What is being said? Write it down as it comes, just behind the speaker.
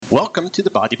Welcome to the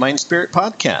Bodymindspirit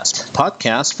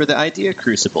podcast for the Idea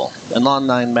Crucible, an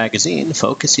online magazine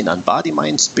focusing on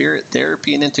body-mind-spirit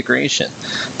therapy and integration.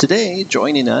 Today,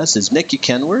 joining us is Nikki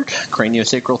Kenward,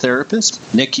 craniosacral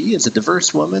therapist. Nikki is a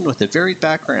diverse woman with a varied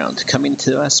background, coming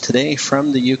to us today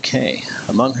from the UK.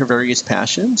 Among her various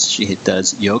passions, she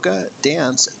does yoga,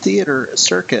 dance, theater,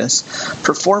 circus,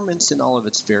 performance in all of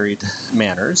its varied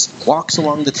manners, walks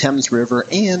along the Thames River,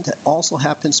 and also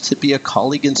happens to be a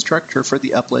colleague instructor for the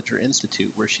Upledger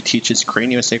Institute, where she teaches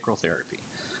craniosacral therapy.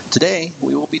 Today,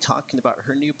 we will be talking about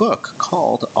her new book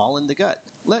called All in the Gut.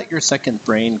 Let your second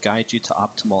brain guide you to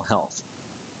optimal health.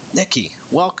 Nikki,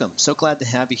 welcome. So glad to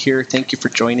have you here. Thank you for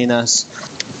joining us.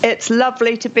 It's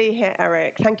lovely to be here,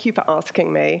 Eric. Thank you for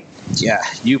asking me. Yeah,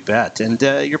 you bet. And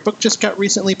your book just got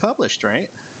recently published,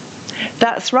 right?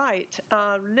 That's right.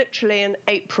 Literally in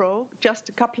April, just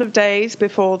a couple of days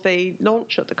before the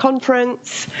launch at the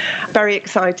conference. Very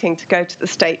exciting to go to the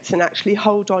States and actually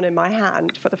hold on in my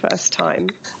hand for the first time.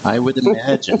 I would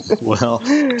imagine. Well,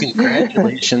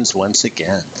 congratulations once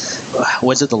again.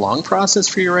 Was it a long process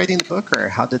for you writing the book,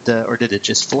 or did it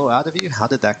just flow out of you? How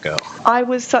did that go? I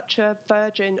was such a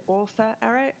virgin author,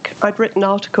 Eric. I'd written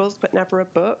articles, but never a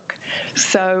book.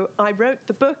 So I wrote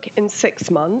the book in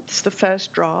 6 months, the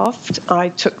first draft. I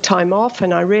took time off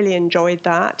and I really enjoyed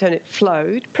that, and it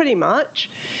flowed pretty much.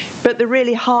 But the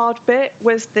really hard bit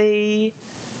was the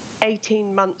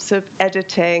 18 months of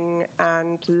editing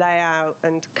and layout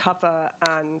and cover,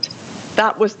 and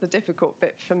that was the difficult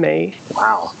bit for me.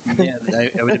 Wow. Yeah,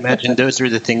 I would imagine those are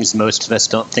the things most of us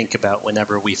don't think about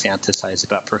whenever we fantasize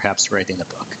about perhaps writing a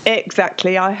book.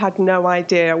 Exactly. I had no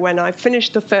idea. When I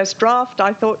finished the first draft,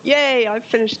 I thought, yay, I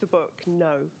finished the book.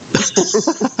 No.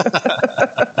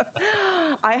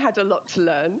 I had a lot to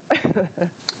learn.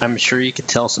 I'm sure you could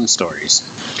tell some stories.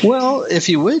 Well, if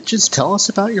you would, just tell us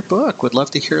about your book. Would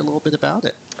love to hear a little bit about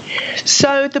it.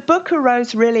 So the book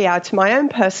arose really out of my own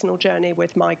personal journey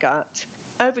with my gut.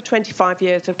 Over 25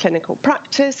 years of clinical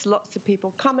practice, lots of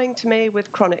people coming to me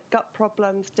with chronic gut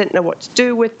problems, didn't know what to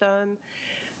do with them,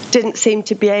 didn't seem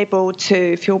to be able to,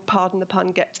 if you'll pardon the pun,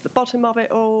 get to the bottom of it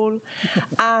all.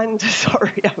 And,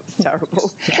 sorry, that was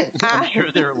terrible. I'm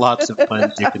sure there are lots of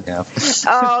puns you can have.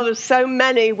 Oh, there's so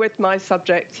many with my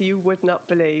subject you would not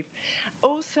believe.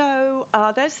 Also,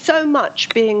 there's so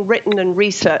much being written and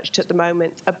researched at the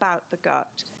moment about the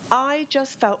gut. I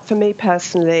just felt, for me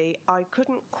personally, I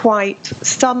couldn't quite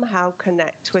somehow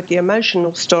connect with the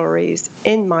emotional stories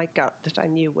in my gut that I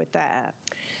knew were there.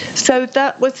 So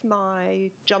that was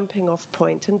my jumping off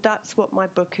point, and that's what my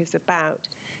book is about.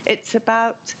 It's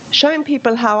about showing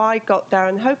people how I got there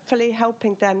and hopefully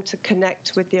helping them to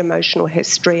connect with the emotional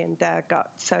history in their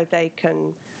gut so they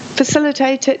can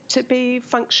facilitate it to be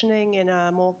functioning in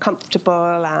a more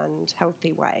comfortable and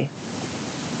healthy way.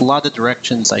 A lot of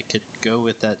directions I could go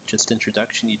with that just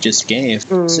introduction you just gave.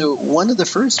 So one of the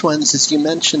first ones is you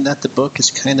mentioned that the book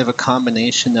is kind of a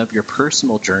combination of your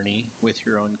personal journey with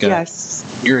your own gut,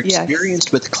 your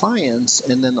experience with clients,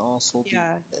 and then also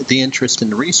the interest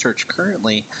in research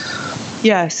currently.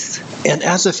 Yes. And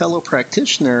as a fellow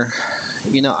practitioner,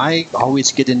 I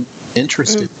always get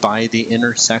interested by the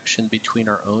intersection between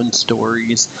our own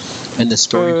stories and the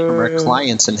stories from our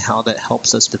clients and how that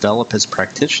helps us develop as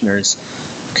practitioners.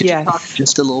 Could you talk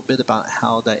just a little bit about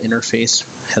how that interface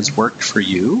has worked for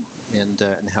you and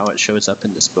how it shows up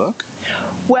in this book?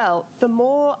 Well, the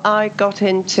more I got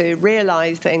into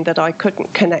realizing that I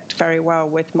couldn't connect very well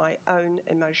with my own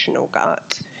emotional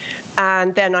gut,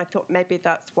 and then I thought maybe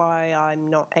that's why I'm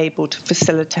not able to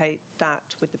facilitate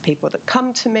that with the people that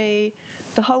come to me.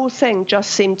 The whole thing just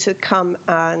seemed to come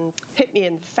and hit me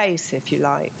in the face, if you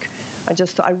like. I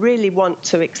just thought I really want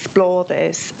to explore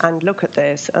this and look at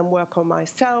this and work on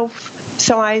myself.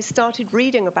 So I started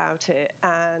reading about it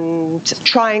and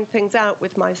trying things out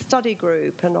with my study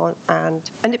group,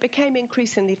 and it became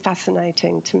increasingly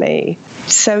fascinating to me.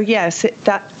 So yes,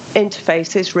 that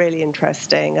interface is really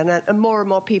interesting, and more and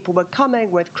more people were coming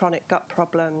with chronic gut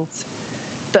problems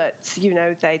that,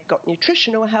 they'd got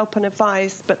nutritional help and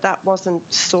advice, but that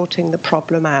wasn't sorting the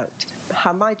problem out.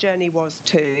 How my journey was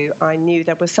too, I knew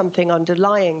there was something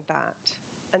underlying that,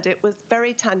 and it was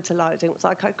very tantalizing. It was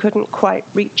like I couldn't quite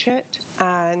reach it,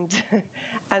 and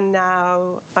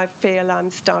now I feel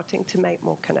I'm starting to make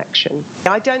more connection.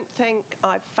 I don't think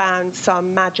I've found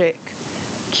some magic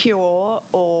cure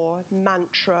or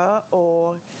mantra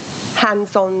or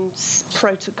hands-on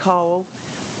protocol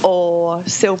or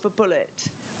silver bullet.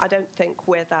 I don't think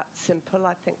we're that simple.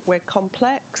 I think we're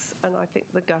complex, and I think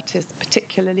the gut is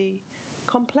particularly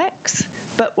complex.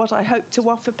 But what I hope to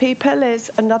offer people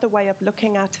is another way of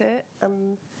looking at it,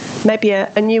 and maybe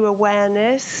a new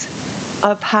awareness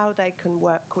of how they can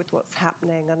work with what's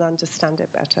happening and understand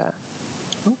it better.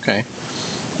 Okay.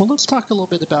 Well, let's talk a little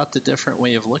bit about the different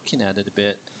way of looking at it a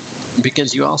bit,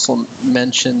 because you also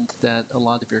mentioned that a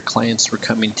lot of your clients were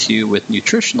coming to you with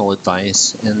nutritional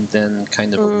advice and then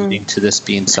kind of alluding to this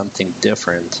being something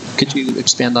different. Could you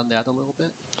expand on that a little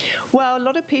bit? Well, a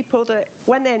lot of people that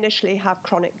when they initially have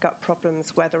chronic gut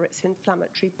problems, whether it's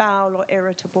inflammatory bowel or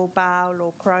irritable bowel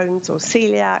or Crohn's or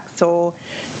celiac or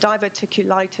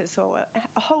diverticulitis or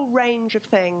a whole range of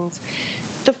things,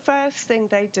 the first thing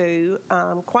they do,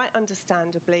 quite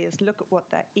understandably, is look at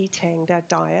what they're eating, their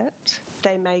diet.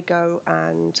 They may go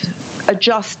and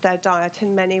adjust their diet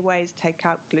in many ways, take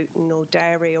out gluten or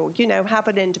dairy or, have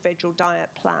an individual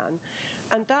diet plan.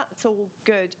 And that's all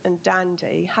good and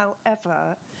dandy.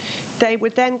 However, they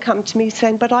would then come to me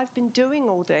saying, but I've been doing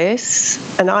all this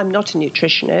and I'm not a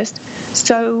nutritionist.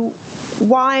 So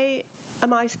why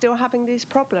am I still having these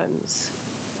problems?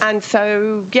 And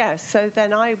so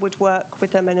then I would work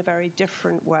with them in a very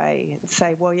different way and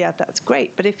say, well, yeah, that's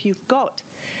great. But if you've got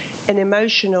an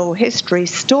emotional history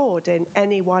stored in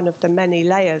any one of the many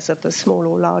layers of the small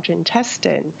or large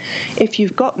intestine, if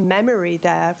you've got memory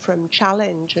there from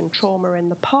challenge and trauma in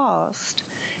the past,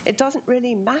 it doesn't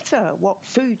really matter what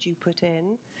food you put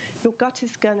in. Your gut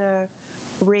is going to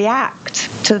react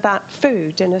to that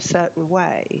food in a certain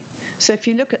way. So if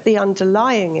you look at the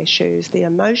underlying issues, the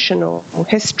emotional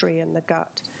history in the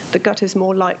gut is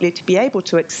more likely to be able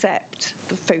to accept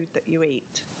the food that you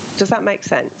eat. Does that make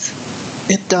sense?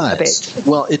 It does.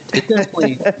 Well, it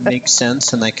definitely makes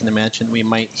sense, and I can imagine we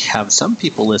might have some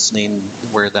people listening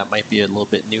where that might be a little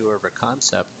bit newer of a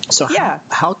concept. So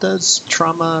how does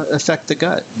trauma affect the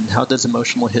gut? And how does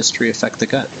emotional history affect the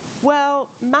gut?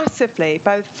 Well, massively,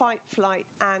 both fight, flight,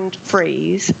 and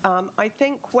freeze. I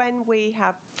think when we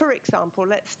have, for example,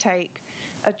 let's take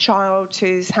a child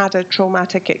who's had a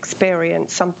traumatic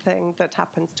experience, something that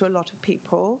happens to a lot of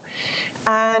people,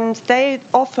 and they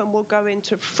often will go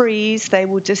into freeze. They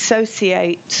will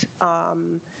dissociate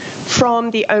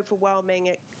from the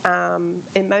overwhelming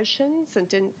emotions and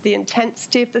the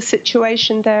intensity of the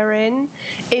situation they're in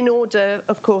order,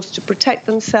 of course, to protect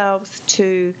themselves.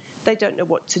 They don't know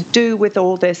what to do with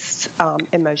all this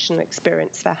emotional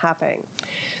experience they're having.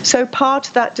 So part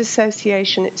of that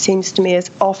dissociation, it seems to me, is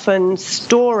often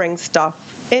storing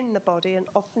stuff in the body and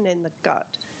often in the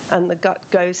gut, and the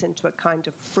gut goes into a kind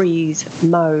of freeze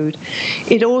mode.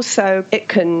 It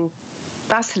can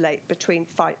vacillate between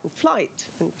fight and flight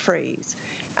and freeze,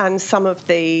 and some of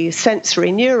the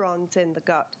sensory neurons in the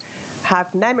gut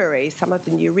have memory. Some of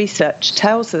the new research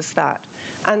tells us that,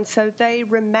 and so they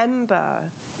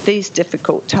remember these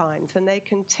difficult times and they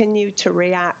continue to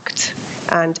react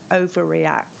and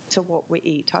overreact to what we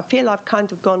eat. I feel I've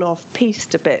kind of gone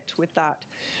off-piste a bit with that.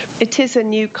 It is a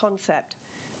new concept,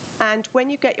 and when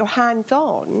you get your hands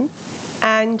on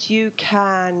and you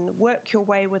can work your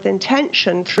way with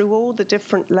intention through all the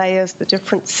different layers, the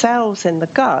different cells in the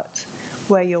gut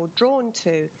where you're drawn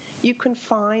to, you can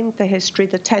find the history,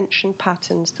 the tension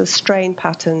patterns, the strain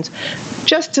patterns,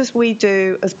 just as we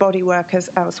do as body workers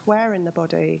elsewhere in the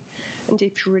body. And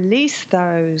if you release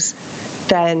those,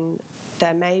 then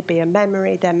there may be a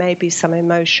memory, there may be some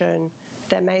emotion,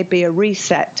 there may be a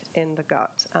reset in the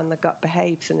gut, and the gut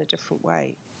behaves in a different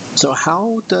way. So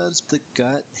how does the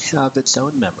gut have its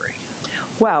own memory?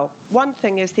 Well, one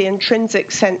thing is the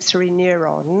intrinsic sensory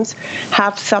neurons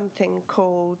have something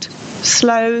called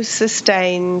slow,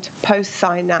 sustained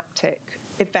postsynaptic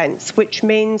events, which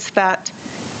means that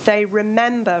they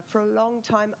remember for a long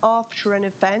time after an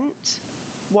event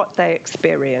what they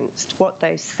experienced, what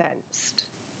they sensed.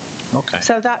 Okay.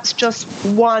 So that's just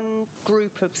one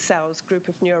group of cells, group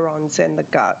of neurons in the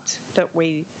gut that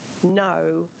we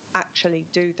know actually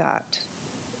do that.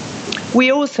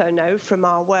 We also know from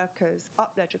our work as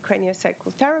upledger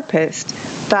craniosacral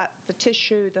therapists that the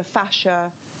tissue, the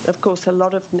fascia, of course a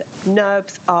lot of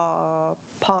nerves are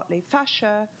partly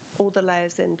fascia, all the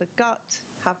layers in the gut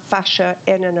have fascia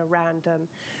in and around them,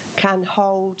 can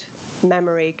hold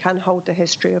memory, can hold the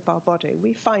history of our body.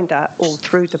 We find that all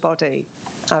through the body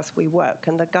as we work,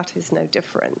 and the gut is no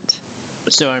different.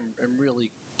 So I'm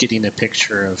really getting a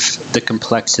picture of the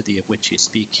complexity of which you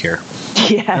speak here.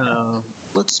 Yeah.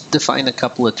 Let's define a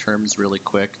couple of terms really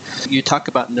quick. You talk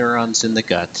about neurons in the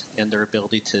gut and their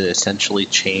ability to essentially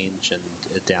change and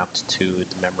adapt to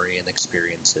the memory and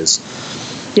experiences.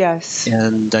 Yes.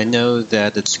 And I know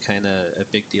that it's kind of a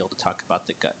big deal to talk about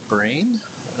the gut brain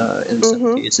in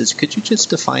some cases. Could you just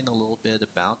define a little bit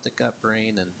about the gut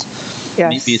brain and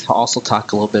maybe also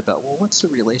talk a little bit about, well, what's the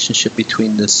relationship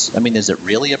between this? I mean, is it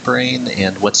really a brain?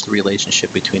 And what's the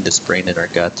relationship between this brain in our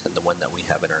gut and the one that we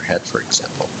have in our head, for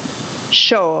example?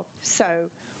 Sure.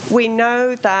 So we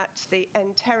know that the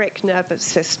enteric nervous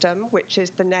system, which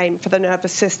is the name for the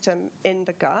nervous system in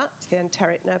the gut, the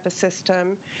enteric nervous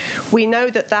system, we know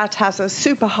that that has a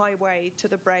superhighway to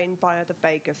the brain via the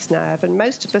vagus nerve. And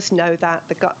most of us know that,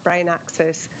 the gut-brain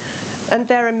axis. And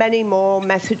there are many more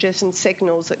messages and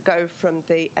signals that go from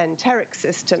the enteric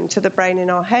system to the brain in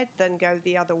our head than go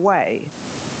the other way.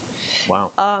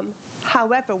 Wow.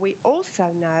 However, we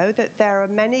also know that there are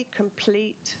many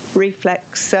complete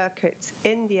reflex circuits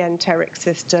in the enteric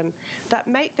system that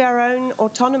make their own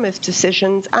autonomous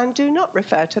decisions and do not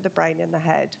refer to the brain in the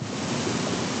head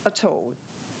at all.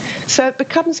 So it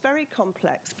becomes very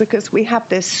complex because we have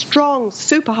this strong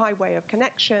superhighway of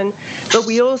connection, but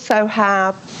we also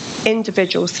have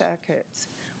individual circuits.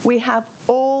 We have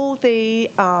all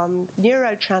the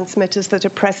neurotransmitters that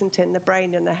are present in the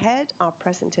brain and the head are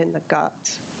present in the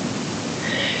gut.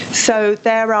 So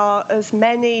there are as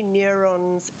many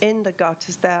neurons in the gut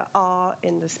as there are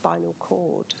in the spinal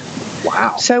cord.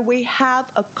 Wow. So we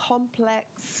have a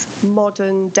complex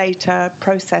modern data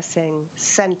processing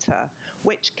center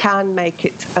which can make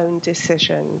its own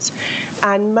decisions.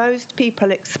 And most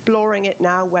people exploring it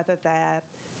now, whether they're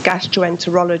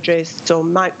gastroenterologists or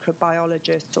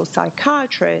microbiologists or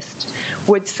psychiatrists,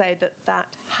 would say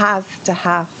that has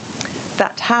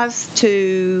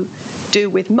to do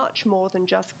with much more than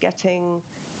just getting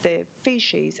the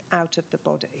feces out of the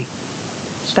body.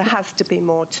 There has to be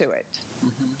more to it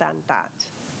than that,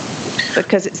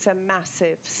 because it's a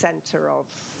massive center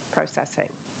of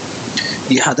processing.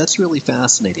 Yeah, that's really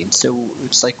fascinating. So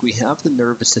it's like we have the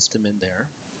nervous system in there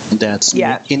that's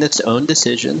making its own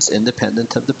decisions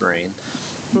independent of the brain.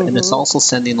 And it's also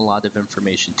sending a lot of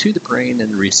information to the brain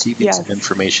and receiving some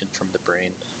information from the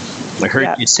brain. I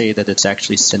heard you say that it's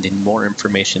actually sending more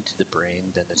information to the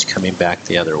brain than it's coming back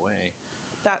the other way.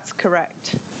 That's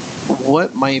correct.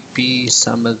 What might be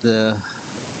some of the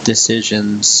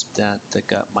decisions that the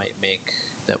gut might make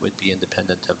that would be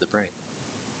independent of the brain?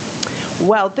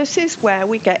 Well, this is where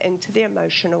we get into the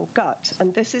emotional gut.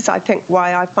 And this is, I think,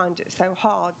 why I find it so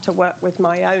hard to work with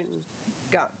my own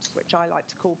gut, which I like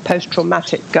to call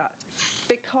post-traumatic gut.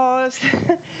 Because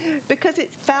it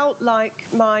felt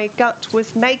like my gut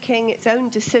was making its own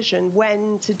decision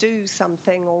when to do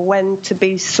something or when to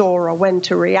be sore or when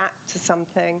to react to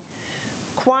something,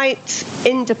 quite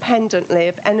independently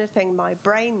of anything my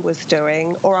brain was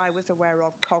doing or I was aware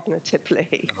of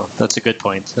cognitively. Oh, that's a good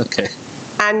point. Okay.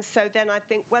 And so then I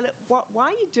think, well,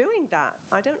 why are you doing that?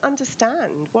 I don't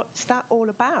understand. What's that all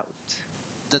about?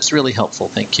 That's really helpful.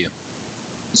 Thank you.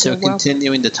 So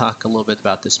continuing to talk a little bit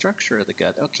about the structure of the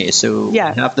gut. Okay, so we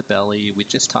have the belly. We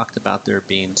just talked about there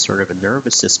being sort of a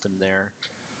nervous system there.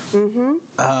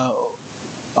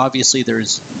 Obviously,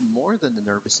 there's more than the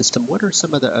nervous system. What are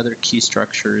some of the other key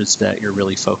structures that you're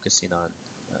really focusing on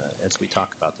as we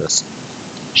talk about this?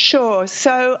 Sure.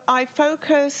 So I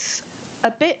focus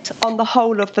a bit on the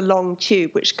whole of the long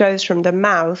tube, which goes from the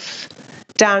mouth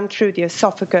down through the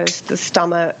esophagus, the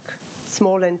stomach,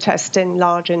 small intestine,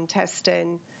 large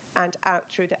intestine, and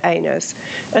out through the anus.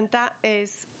 And that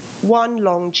is one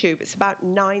long tube. It's about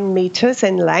 9 meters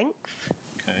in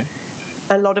length. Okay.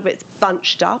 A lot of it's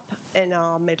bunched up in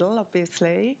our middle,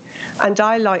 obviously. And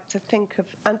I like to think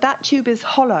of, and that tube is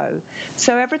hollow.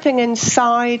 So everything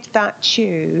inside that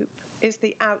tube is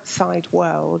the outside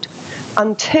world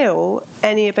until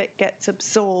any of it gets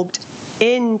absorbed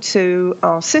into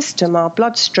our system, our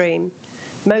bloodstream,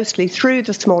 mostly through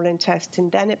the small intestine,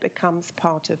 then it becomes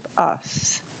part of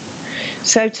us.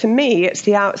 So to me, it's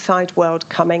the outside world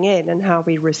coming in and how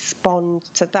we respond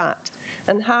to that.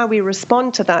 And how we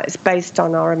respond to that is based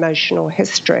on our emotional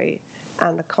history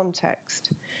and the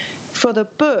context. For the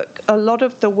book, a lot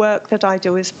of the work that I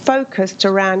do is focused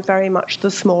around very much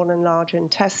the small and large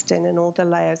intestine and all the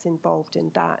layers involved in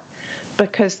that.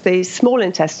 Because the small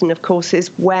intestine, of course, is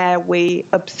where we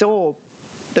absorb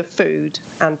the food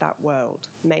and that world,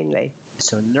 mainly.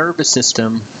 So nervous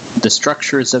system, the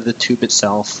structures of the tube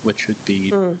itself, which would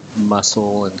be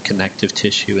muscle and connective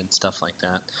tissue and stuff like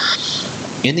that.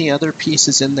 Any other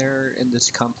pieces in there in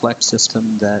this complex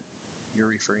system that you're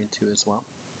referring to as well?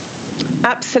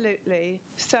 Absolutely.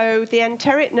 So the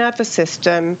enteric nervous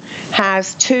system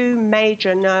has 2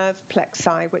 major nerve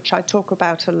plexi, which I talk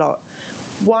about a lot.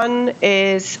 One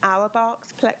is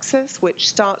Auerbach's plexus, which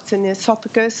starts in the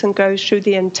esophagus and goes through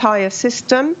the entire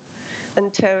system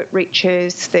until it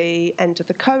reaches the end of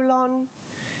the colon.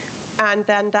 And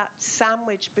then that's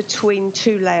sandwiched between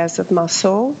 2 layers of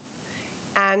muscle.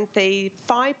 And the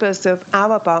fibers of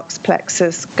our Bark's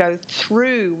plexus go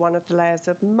through one of the layers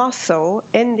of muscle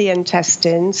in the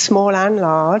intestine, small and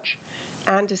large,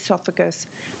 and esophagus,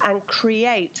 and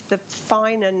create the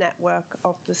finer network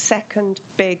of the second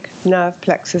big nerve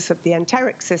plexus of the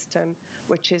enteric system,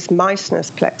 which is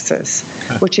Meissner's plexus,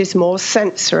 which is more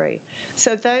sensory.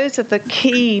 So those are the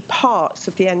key parts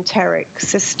of the enteric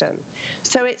system.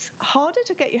 So it's harder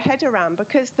to get your head around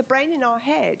because the brain in our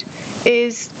head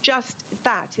is just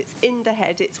that. It's in the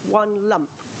head. It's one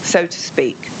lump, so to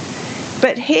speak.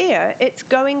 But here, it's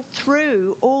going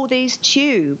through all these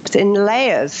tubes in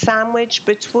layers, sandwiched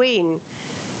between,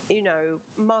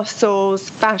 muscles,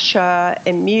 fascia,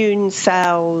 immune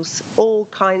cells, all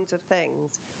kinds of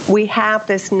things. We have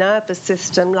this nervous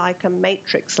system like a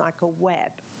matrix, like a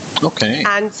web. Okay.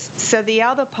 And so the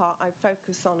other part I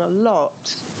focus on a lot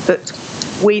that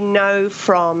we know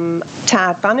from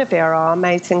Tad Banavir, our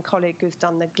amazing colleague who's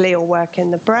done the glial work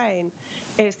in the brain,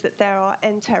 is that there are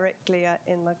enteric glia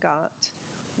in the gut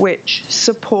which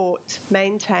support,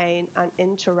 maintain, and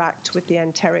interact with the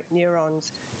enteric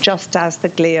neurons just as the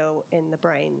glial in the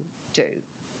brain do.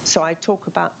 So I talk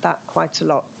about that quite a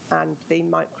lot, and the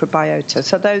microbiota.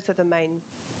 So those are the main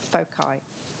foci.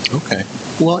 Okay.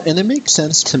 Well, and it makes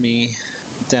sense to me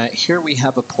that here we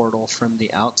have a portal from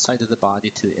the outside of the body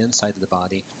to the inside of the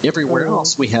body. Everywhere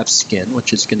else we have skin,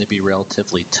 which is going to be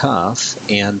relatively tough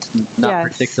and not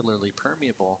particularly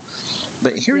permeable.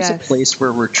 But here's a place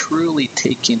where we're truly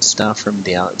taking stuff from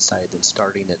the outside and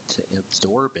starting it to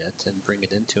absorb it and bring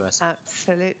it into us.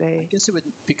 Absolutely. I guess it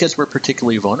would, because we're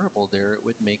particularly vulnerable there, it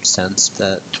would make sense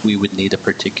that we would need a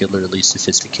particularly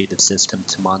sophisticated system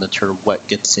to monitor what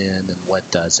gets in and what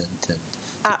doesn't. And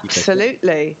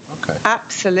absolutely. Okay.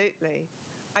 Absolutely.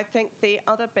 I think the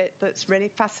other bit that's really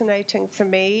fascinating for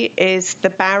me is the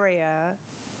barrier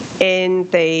in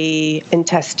the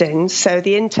intestines. So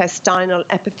the intestinal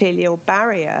epithelial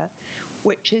barrier,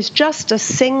 which is just a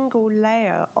single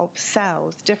layer of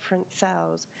cells, different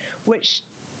cells, which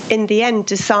in the end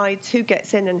decides who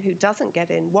gets in and who doesn't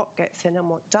get in, what gets in and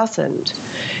what doesn't,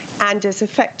 and is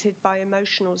affected by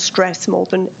emotional stress more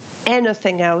than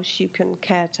anything else you can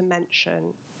care to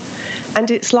mention. And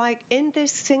it's like in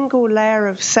this single layer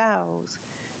of cells,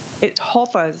 it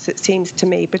hovers, it seems to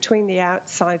me, between the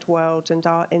outside world and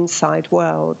our inside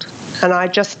world. And I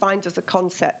just find as a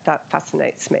concept that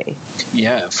fascinates me.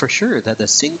 Yeah, for sure, that a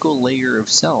single layer of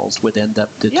cells would end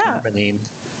up determining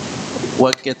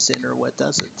what gets in or what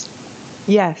doesn't.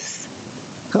 Yes.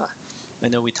 Huh. I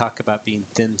know we talk about being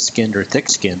thin-skinned or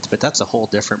thick-skinned, but that's a whole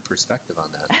different perspective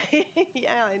on that.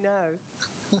 Yeah, I know.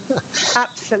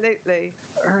 Absolutely.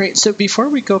 All right, so before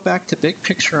we go back to big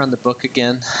picture on the book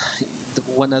again, the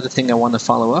one other thing I want to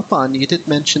follow up on, you did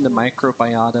mention the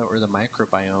microbiota or the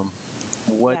microbiome.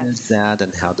 What is that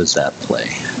and how does that play?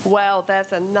 Well,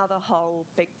 there's another whole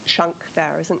big chunk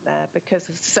there, isn't there? Because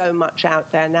there's so much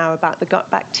out there now about the gut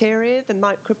bacteria, the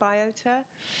microbiota.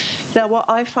 Now, what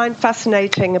I find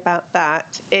fascinating about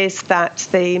that is that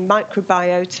the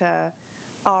microbiota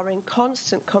are in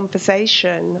constant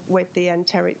conversation with the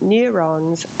enteric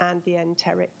neurons and the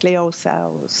enteric glial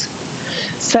cells.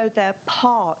 So they're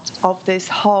part of this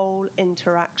whole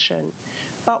interaction.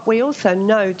 But we also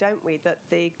know, don't we, that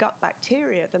the gut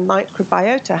bacteria, the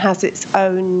microbiota, has its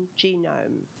own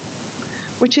genome,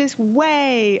 which is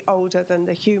way older than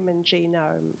the human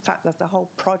genome. In fact, there's a whole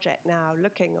project now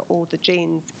looking at all the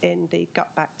genes in the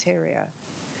gut bacteria.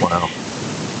 Wow.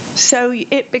 So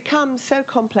it becomes so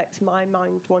complex, my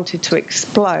mind wanted to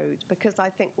explode, because I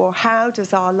think, well, how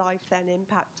does our life then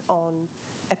impact on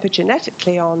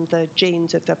epigenetically on the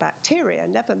genes of the bacteria,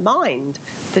 never mind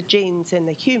the genes in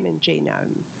the human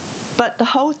genome? But the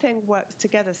whole thing works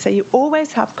together. So you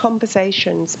always have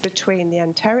conversations between the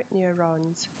enteric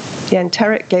neurons, the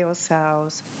enteric glial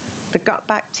cells, the gut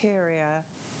bacteria,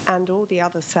 and all the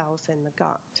other cells in the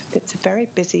gut. It's a very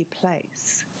busy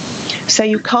place. So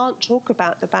you can't talk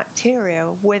about the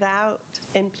bacteria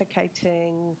without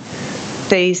implicating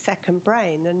the second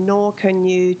brain, and nor can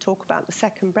you talk about the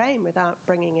second brain without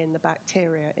bringing in the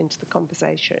bacteria into the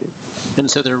conversation. And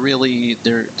so they really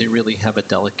have a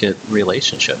delicate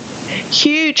relationship.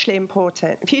 Hugely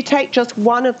important. If you take just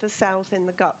one of the cells in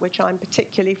the gut, which I'm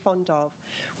particularly fond of,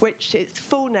 which its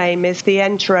full name is the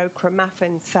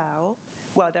enterochromaffin cell.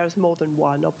 Well, there's more than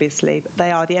one, obviously, but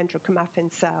they are the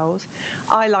enterochromaffin cells.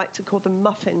 I like to call them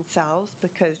muffin cells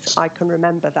because I can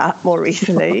remember that more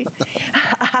easily.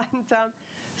 And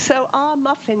so our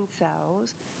muffin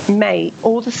cells make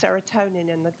all the serotonin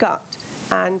in the gut,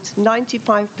 and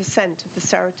 95% of the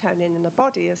serotonin in the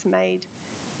body is made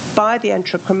by the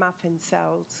enterochromaffin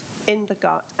cells in the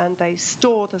gut, and they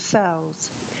store the cells.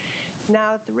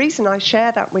 Now, the reason I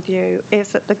share that with you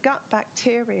is that the gut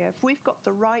bacteria, if we've got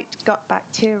the right gut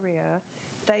bacteria,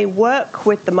 they work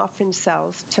with the muffin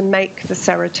cells to make the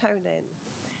serotonin.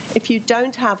 If you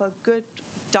don't have a good,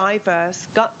 diverse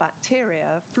gut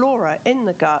bacteria, flora in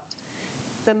the gut,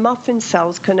 the muffin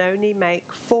cells can only make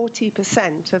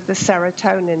 40% of the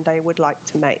serotonin they would like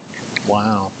to make.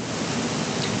 Wow.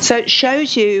 So it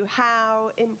shows you how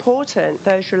important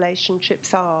those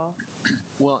relationships are.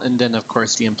 Well, and then, of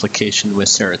course, the implication with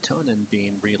serotonin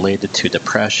being related to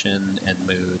depression and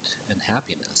mood and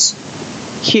happiness.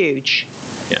 Huge.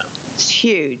 Yeah. It's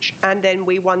huge. And then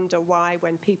we wonder why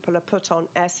when people are put on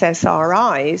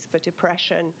SSRIs for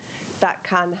depression, that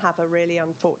can have a really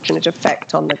unfortunate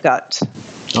effect on the gut.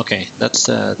 Okay, that's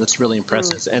really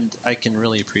impressive. And I can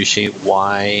really appreciate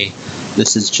why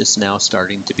this is just now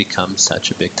starting to become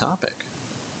such a big topic.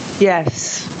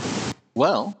 Yes.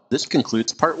 Well, this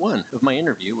concludes part 1 of my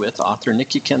interview with author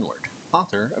Nikki Kenward,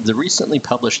 author of the recently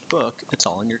published book, It's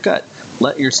All in Your Gut.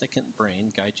 Let Your Second Brain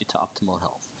Guide You to Optimal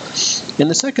Health. In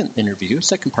the second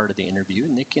part of the interview,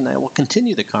 Nikki and I will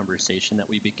continue the conversation that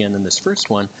we began in this first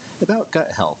one about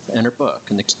gut health and her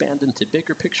book and expand into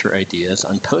bigger picture ideas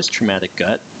on post-traumatic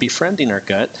gut, befriending our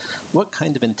gut, what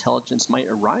kind of intelligence might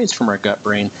arise from our gut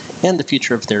brain, and the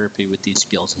future of therapy with these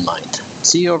skills in mind.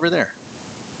 See you over there.